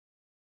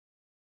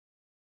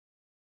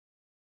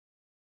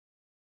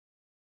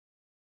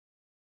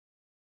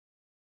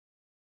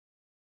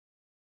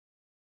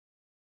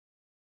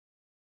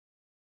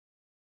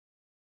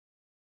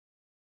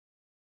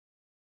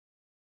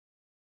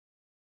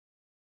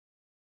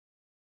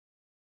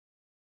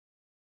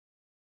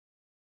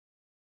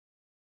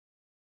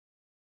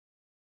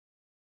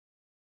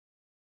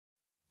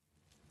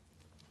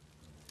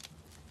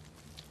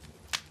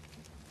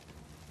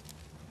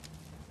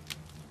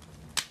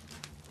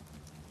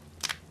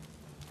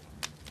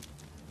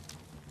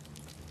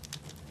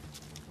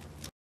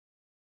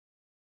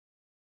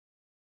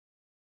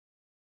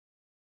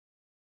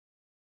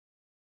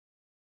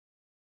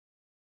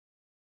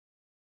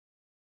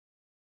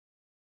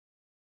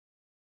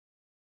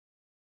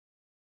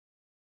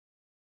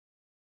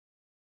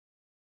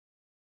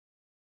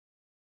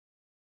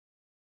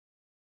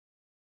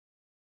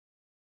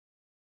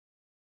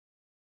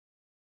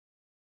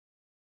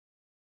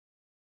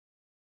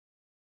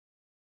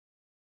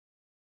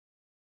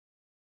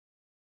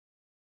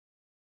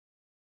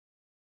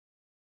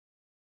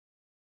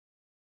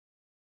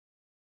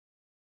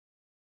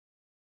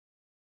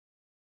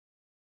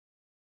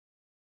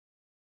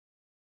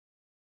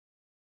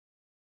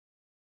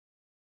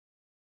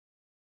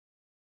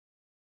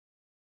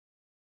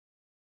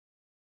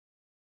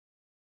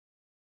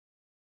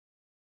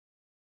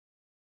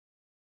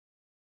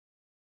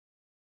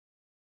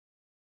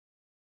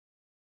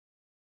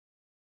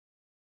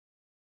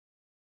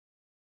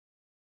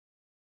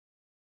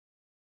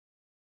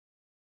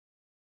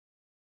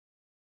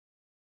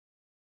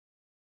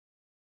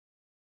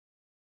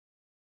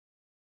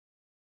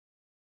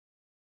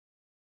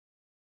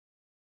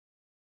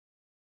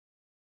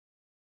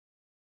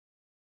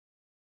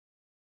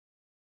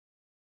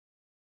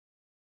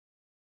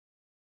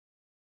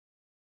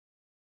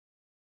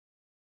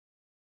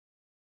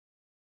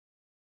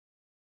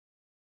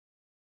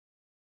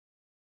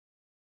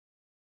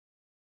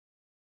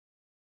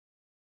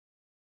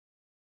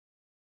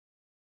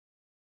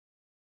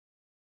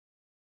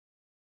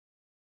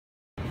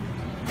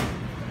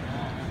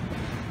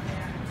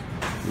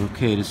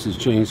Okay, this is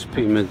James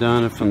P.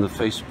 Madonna from the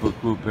Facebook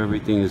group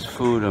Everything is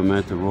Food. I'm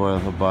at the Royal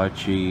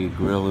Hibachi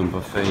Grill and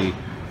Buffet,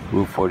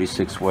 Route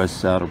 46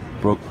 West,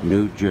 Saddlebrook,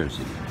 New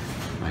Jersey.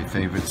 My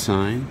favorite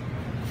sign.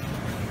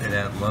 Look at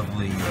that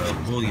lovely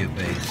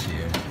bouillabaisse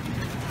here.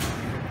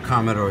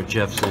 Commodore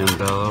Jeff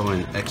Zambello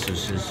and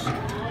Exorcist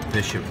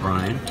Bishop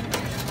Brian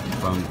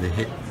from the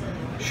hit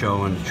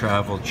show on the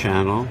Travel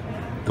Channel,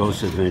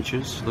 Ghost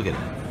Adventures. Look at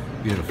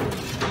that, beautiful.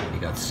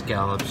 You got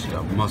scallops, you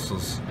got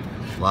mussels,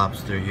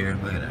 lobster here.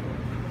 Look at that,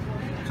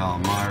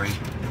 calamari.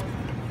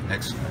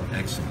 Excellent,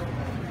 excellent.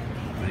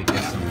 I'm gonna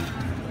get some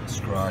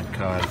scrod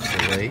cod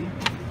filet, and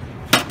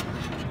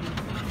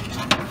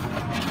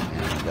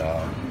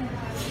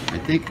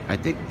I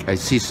think I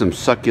see some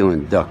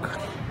succulent duck.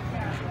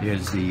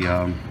 Here's the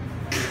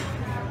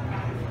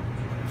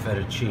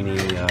fettuccine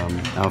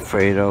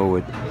Alfredo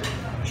with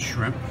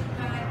shrimp.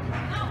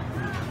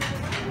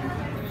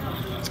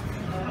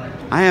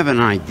 I have an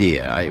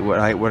idea. What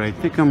I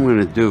think I'm going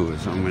to do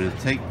is I'm going to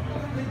take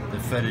the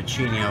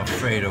fettuccine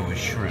Alfredo with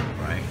shrimp,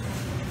 right?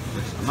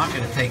 I'm not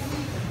going to take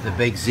the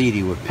baked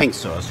ziti with pink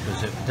sauce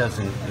because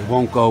it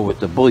won't go with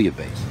the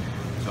bouillabaisse.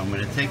 So I'm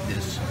going to take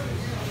this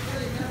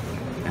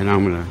and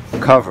I'm going to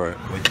cover it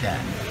with that.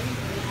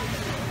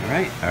 All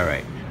right, all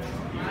right.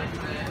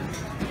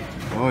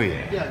 Oh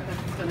yeah.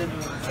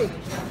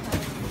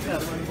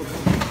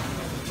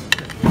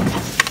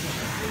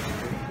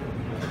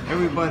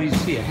 Everybody's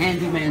here.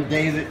 Handyman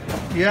David.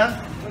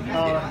 Yeah?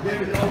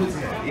 David is always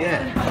here.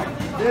 Yeah.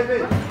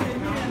 David.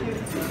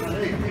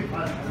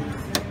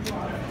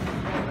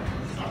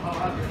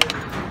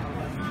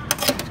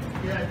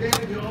 Yeah,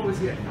 David, you're always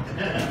here.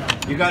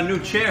 You got new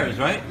chairs,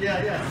 right?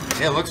 Yeah, yeah.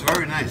 Yeah, it looks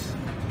very nice.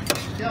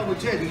 Yeah, we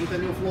changed. You get the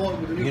new floor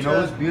with the new You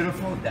know what's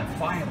beautiful? That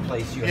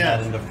fireplace you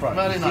had in the front.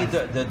 Very you nice.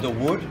 See the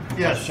wood?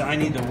 Yes. How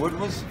shiny the wood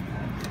was?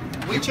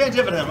 We changed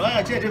everything, right?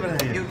 I changed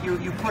everything here.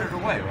 You put it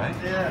away, right?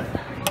 Yeah.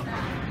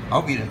 I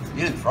hope you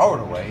didn't throw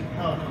it away.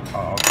 No, no.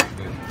 Oh, okay,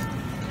 good.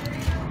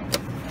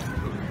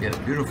 Yeah,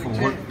 beautiful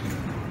wood.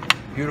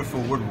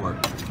 Beautiful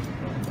woodwork.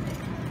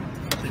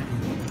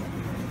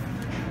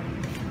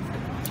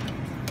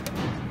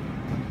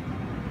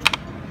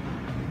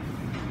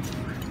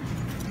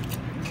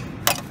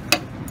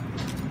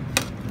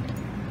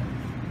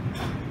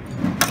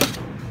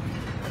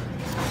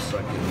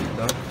 Succulent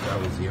duck. That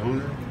was the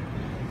owner.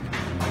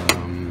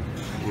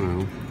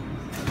 Well,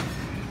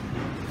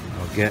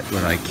 I'll get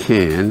what I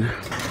can.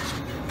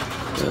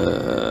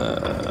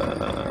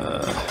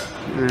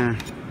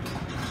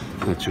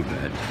 Not too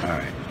bad. All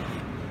right.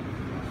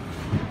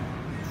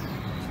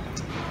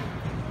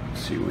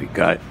 Let's see what we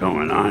got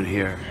going on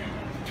here.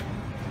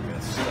 We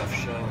got stuffed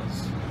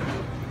shells.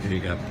 Here you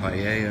got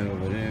paella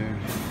over there.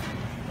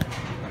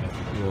 Got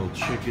the grilled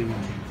chicken.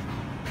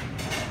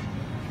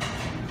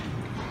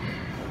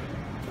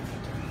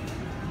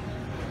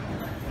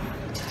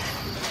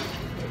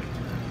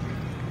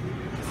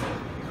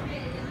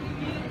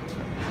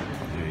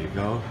 There you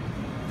go.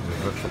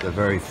 The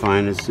very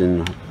finest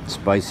in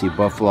spicy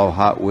buffalo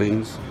hot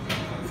wings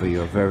for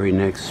your very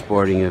next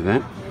sporting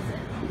event.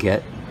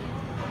 Get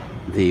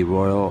the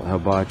Royal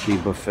Hibachi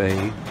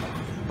Buffet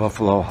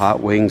buffalo hot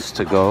wings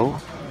to go.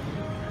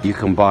 You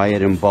can buy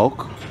it in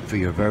bulk for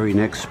your very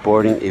next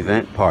sporting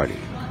event party.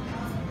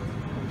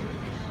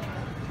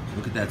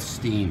 Look at that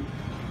steam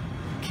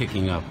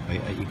kicking up.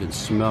 You can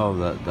smell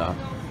the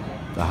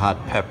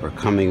hot pepper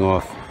coming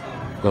off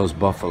those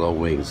buffalo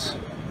wings.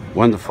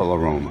 Wonderful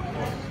aroma.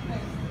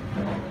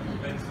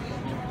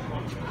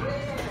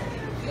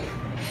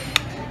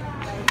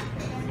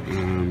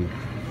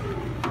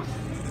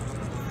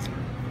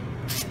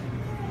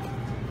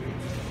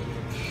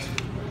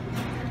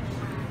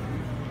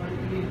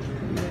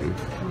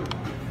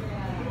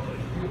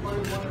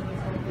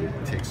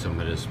 Take some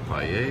of this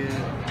paella.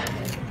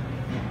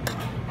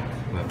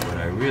 But what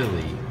I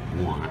really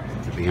want,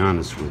 to be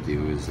honest with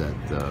you, is that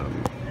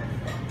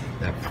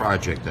that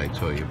project I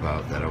told you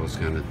about that I was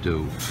going to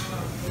do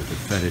with the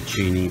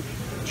fettuccine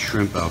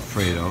shrimp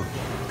Alfredo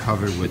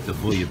covered with the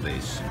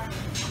bouillabaisse.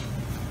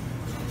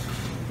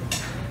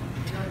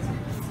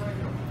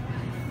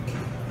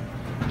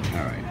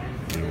 All right.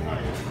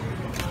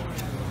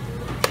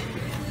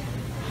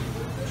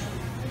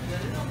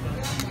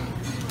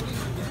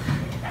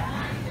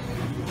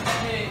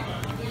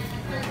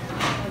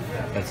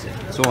 That's it.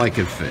 That's all I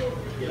can fit.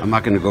 I'm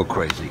not going to go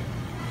crazy.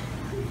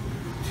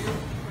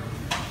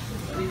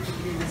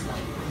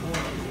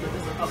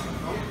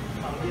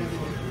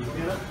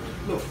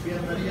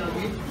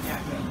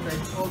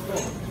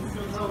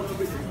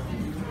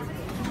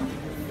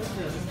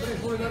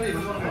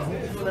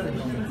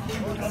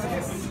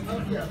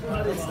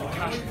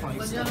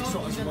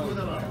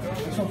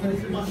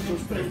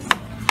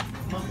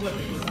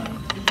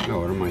 Oh,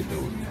 what am I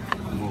doing?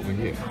 I'm over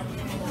here.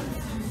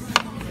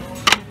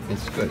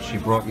 It's good. She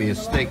brought me a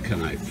steak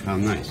knife. How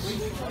nice.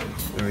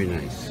 Very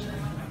nice.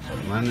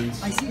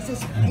 Lemons. I see it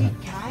says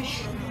 8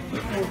 cash,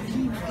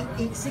 14,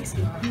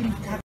 860.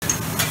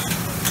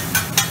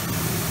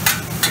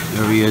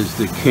 There he is,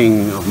 the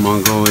king of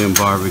Mongolian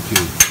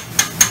barbecue.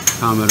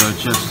 Commodore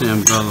Jeff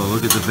Sambello,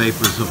 look at the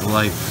vapors of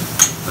life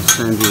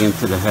ascending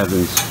into the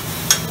heavens.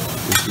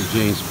 This is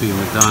James P.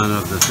 Madonna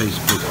of the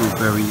Facebook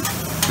group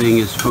Everything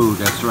is Food.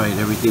 That's right,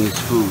 everything is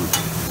food.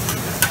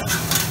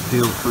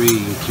 Feel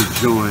free to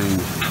join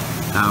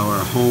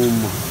our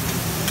home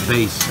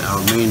base, our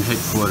main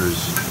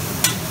headquarters.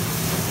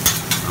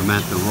 I'm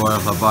at the Royal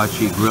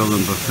Hibachi Grill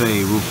and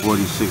Buffet, Route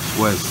 46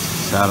 West,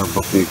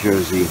 Saddlebrook, New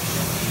Jersey.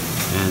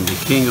 And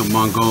the king of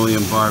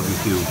Mongolian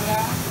barbecue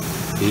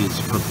is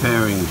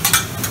preparing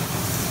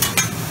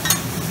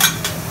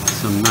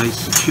some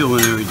nice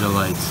culinary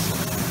delights.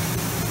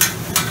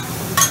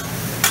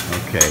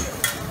 Okay.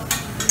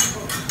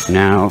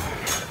 Now,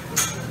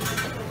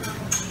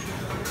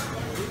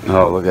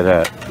 oh, look at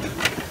that.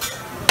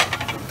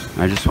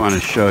 I just want to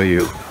show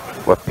you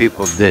what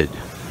people did.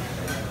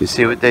 You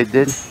see what they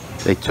did?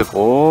 They took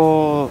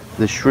all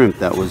the shrimp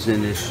that was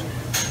in this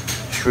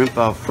shrimp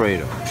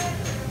Alfredo.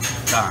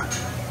 Gone.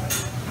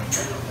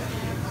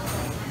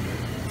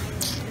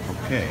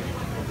 Okay.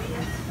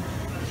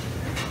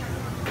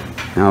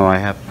 Now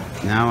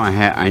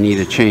I need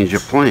to change a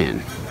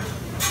plan.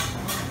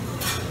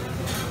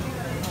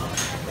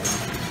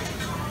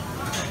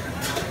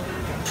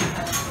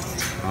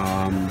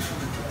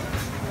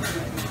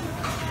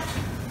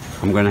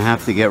 I'm gonna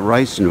have to get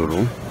rice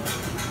noodle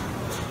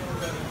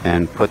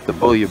and put the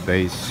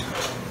bouillabaisse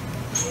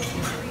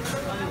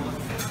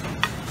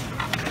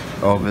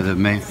over the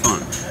May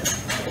fun.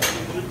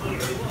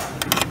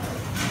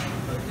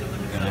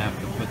 I'm gonna have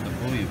to put the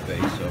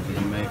bouillabaisse over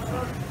the May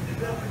fun.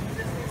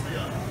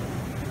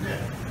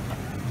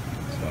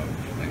 So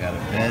I got a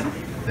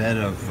bed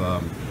of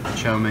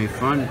chow mein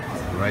fun,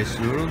 rice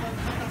noodle,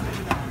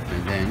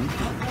 and then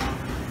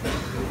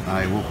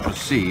I will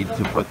proceed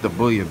to put the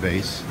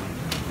bouillabaisse.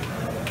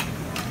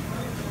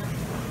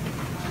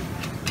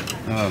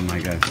 Oh my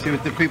God! See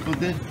what the people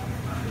did?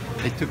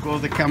 They took all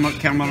the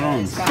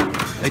camarons.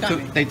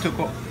 They took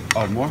all.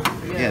 Oh, more?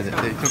 Yeah,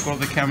 they took all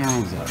the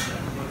camarons out.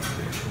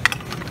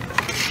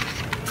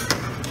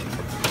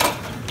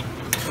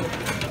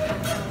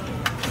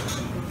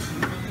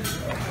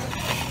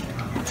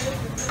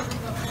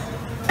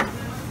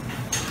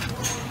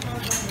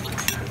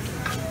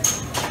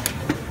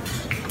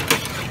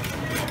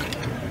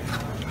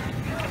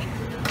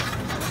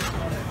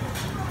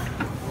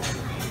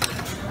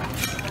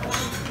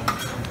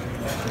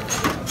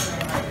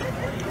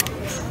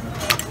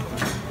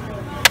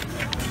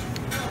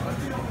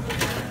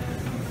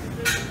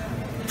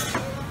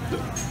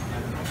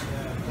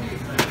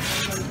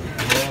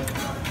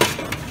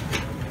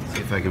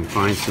 If I can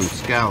find some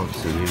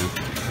scallops in here.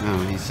 No,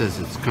 he says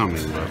it's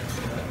coming, but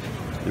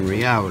in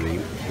reality,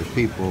 the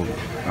people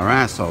are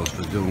assholes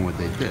for doing what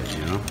they did,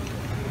 you know.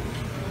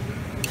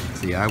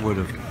 See, I would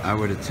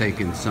have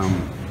taken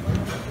some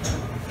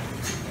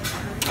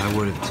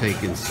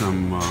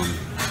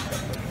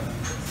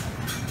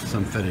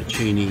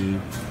fettuccine,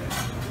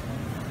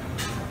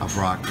 a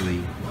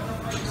broccoli,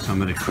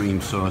 some of the cream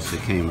sauce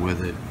that came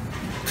with it,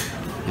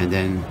 and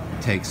then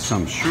take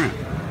some shrimp.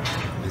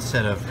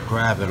 Instead of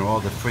grabbing all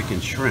the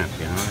freaking shrimp,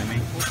 you know what I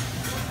mean?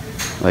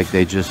 Like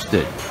they just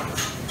did.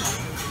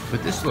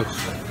 But this looks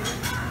good.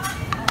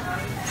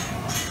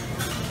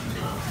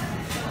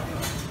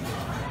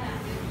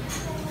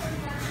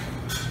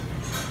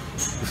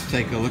 Let's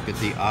take a look at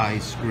the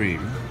ice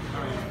cream.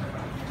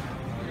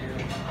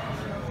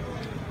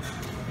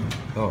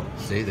 Oh,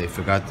 see, they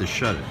forgot to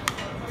shut it.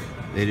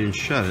 They didn't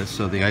shut it,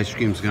 so the ice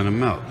cream's gonna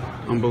melt.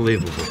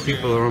 Unbelievable.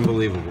 People are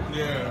unbelievable.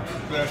 Yeah,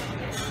 exactly.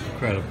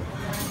 Incredible.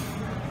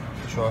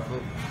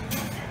 Chocolate.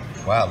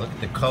 Wow, look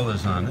at the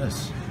colors on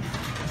this.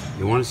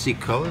 You want to see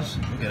colors?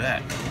 Look at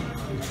that.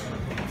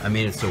 I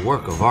mean, it's a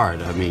work of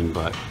art. I mean,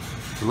 but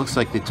it looks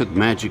like they took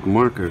magic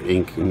marker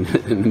ink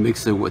and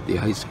mixed it with the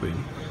ice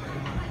cream.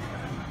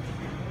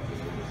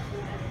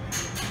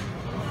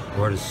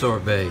 Or the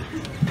sorbet.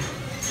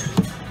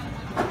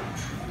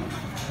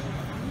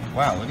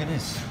 Wow, look at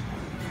this.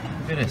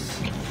 Look at this.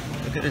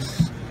 Look at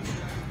this.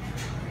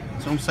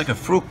 It's almost like a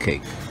fruit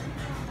cake.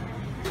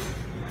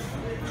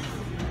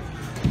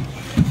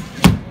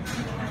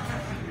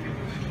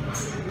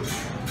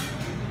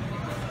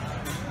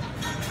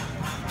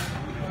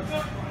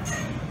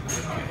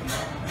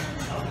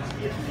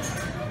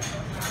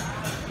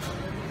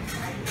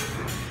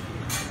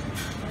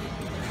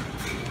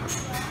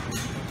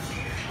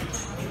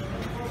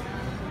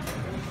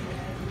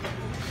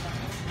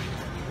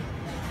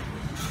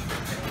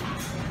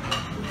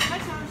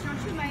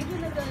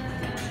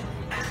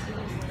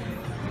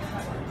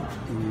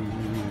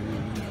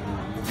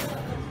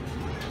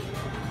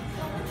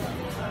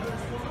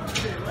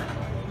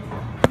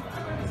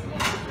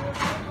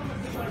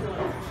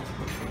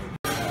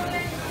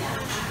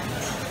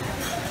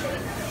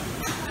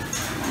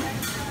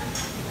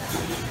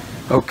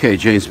 Okay,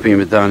 James P.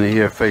 Madonna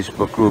here,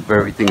 Facebook group,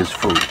 Everything is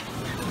Food.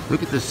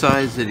 Look at the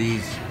size of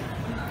these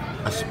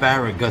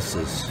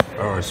asparaguses,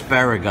 or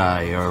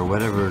asparagi, or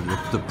whatever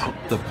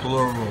the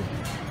plural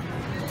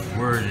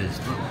word is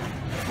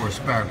for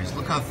asparagus.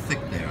 Look how thick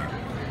they are.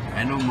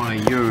 I know my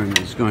urine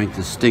is going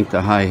to stink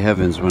to high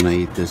heavens when I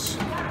eat this.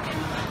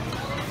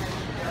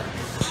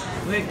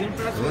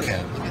 Look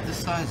at the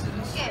size of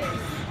this.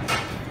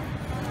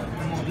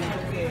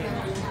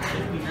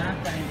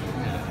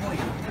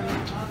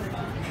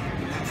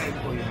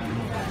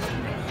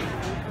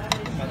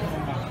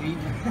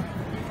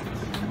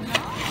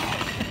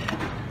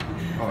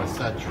 Oh, is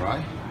that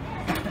dry?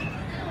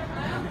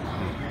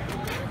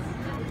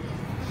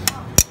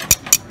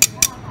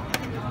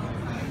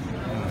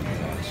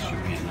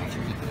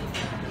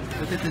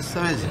 Look at the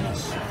size of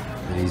this.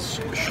 These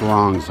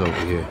schlongs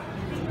over here.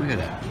 Look at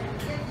that.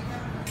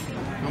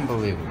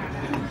 Unbelievable.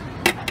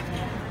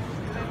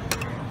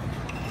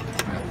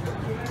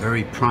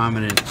 Very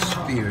prominent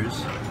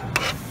spears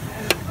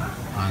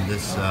on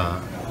this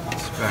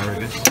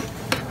asparagus.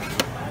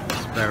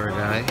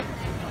 Asparagus.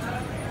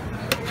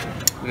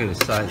 Look at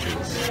the size of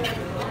this.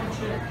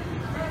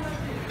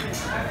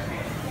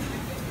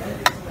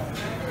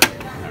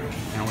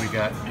 And we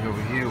got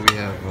over here we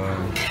have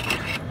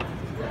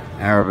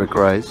Arabic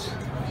rice.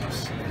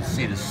 You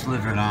see the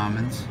slivered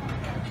almonds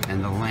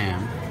and the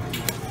lamb.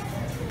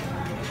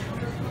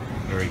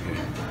 Very good.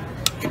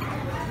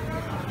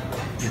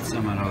 Get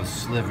some of those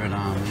slivered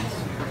almonds.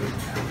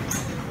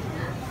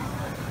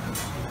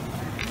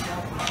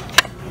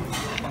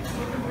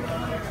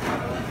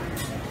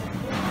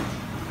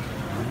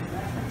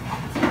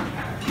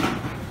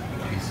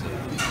 Piece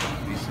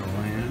of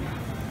lamb.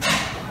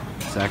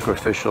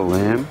 Sacrificial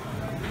lamb.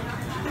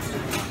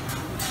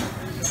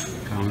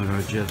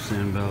 Commodore Jeff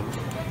Zambello.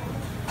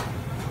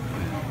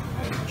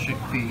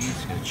 Chickpeas.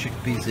 Got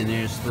chickpeas in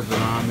there, slivered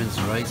almonds,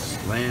 rice,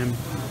 lamb.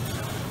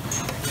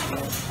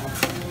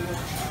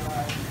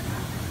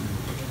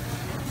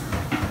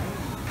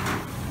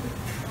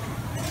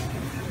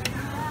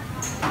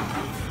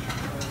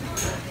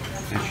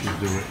 That should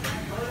do it.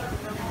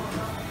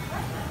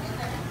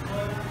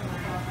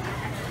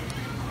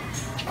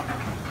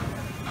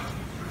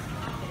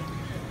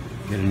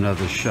 Get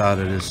another shot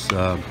of this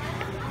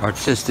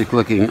artistic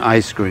looking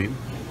ice cream.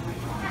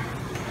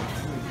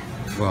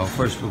 Well,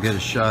 first we'll get a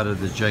shot of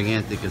the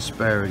gigantic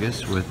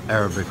asparagus with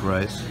Arabic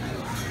rice.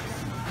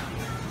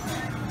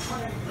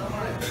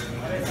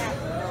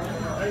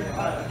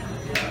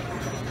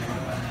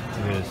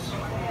 Look at this.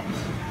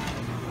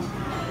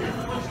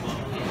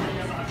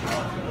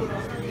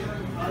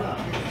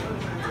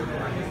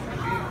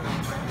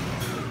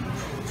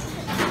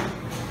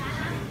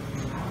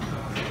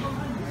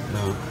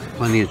 No,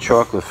 plenty of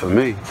chocolate for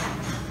me.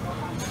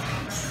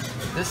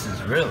 This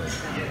is really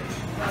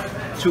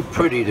too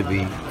pretty to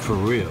be for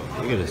real.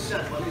 Look at this.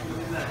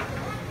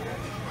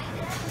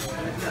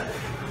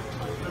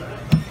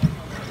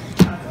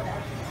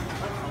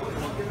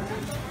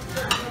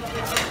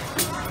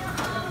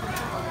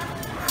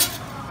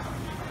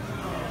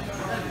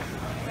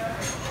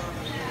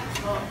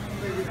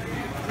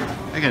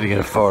 I gotta get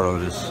a photo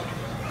of this.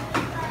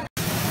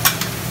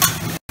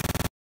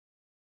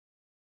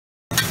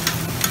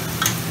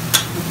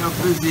 Look how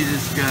busy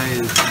this guy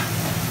is.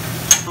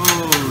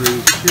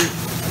 Holy shit.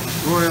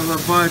 Royal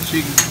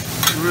Hibachi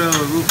Grill,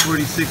 Route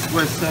 46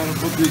 West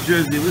Saddlebrook, New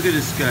Jersey. Look at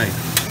this guy.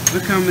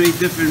 Look how many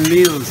different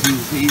meals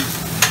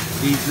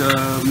he's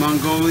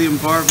Mongolian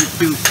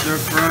barbecue, stir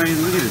frying.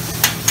 Look at this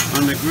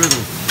on the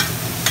griddle.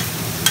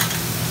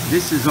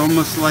 This is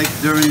almost like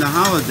during the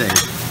holiday.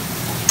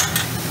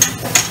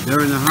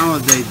 During the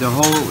holiday, the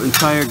whole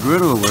entire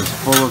griddle was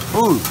full of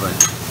food, but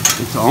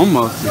it's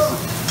almost,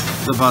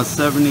 it's about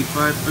 75%.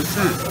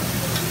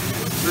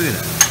 Look at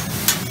that.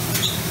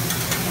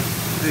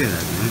 Look at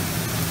that, man.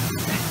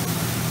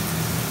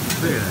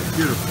 Look at that,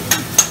 beautiful.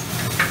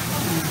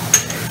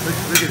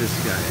 Look at this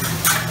guy.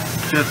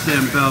 Chef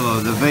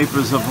Zambello, the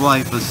vapors of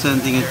life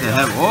ascending into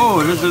heaven.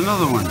 Oh, there's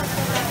another one.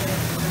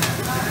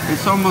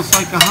 It's almost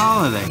like a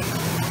holiday.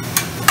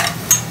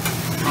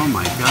 Oh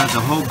my God, the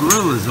whole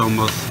grill is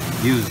almost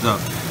used up.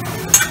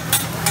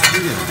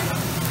 Look at it.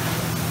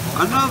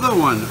 Another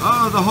one.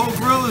 Oh, the whole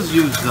grill is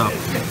used up.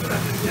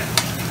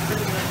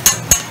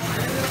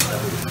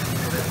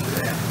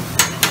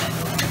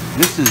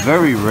 This is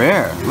very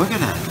rare. Look at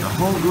that. The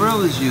whole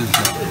grill is used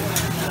up.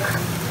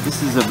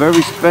 This is a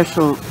very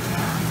special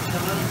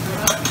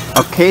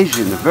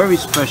occasion. A very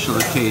special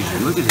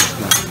occasion. Look at this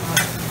guy.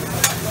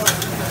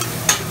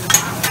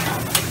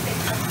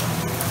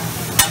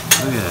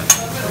 Look at that.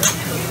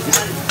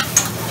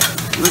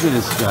 Look at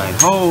this guy.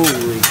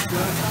 Holy.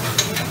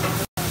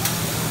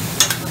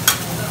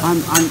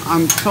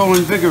 I'm so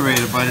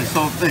invigorated by this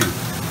whole thing.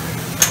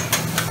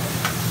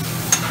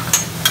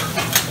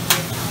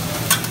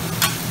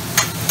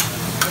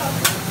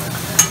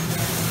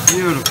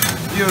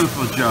 Beautiful,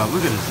 beautiful job.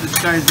 Look at this. This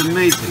guy's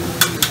amazing.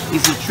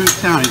 He's a true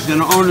talent. He's going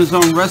to own his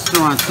own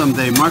restaurant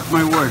someday. Mark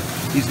my word.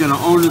 He's going to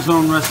own his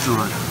own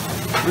restaurant.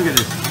 Look at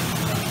this.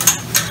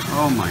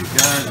 Oh my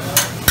God.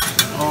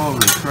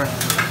 Holy crap.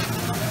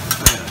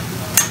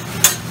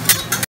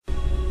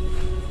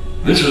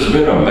 This has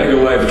been a Mega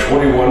Life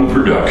 21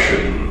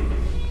 production.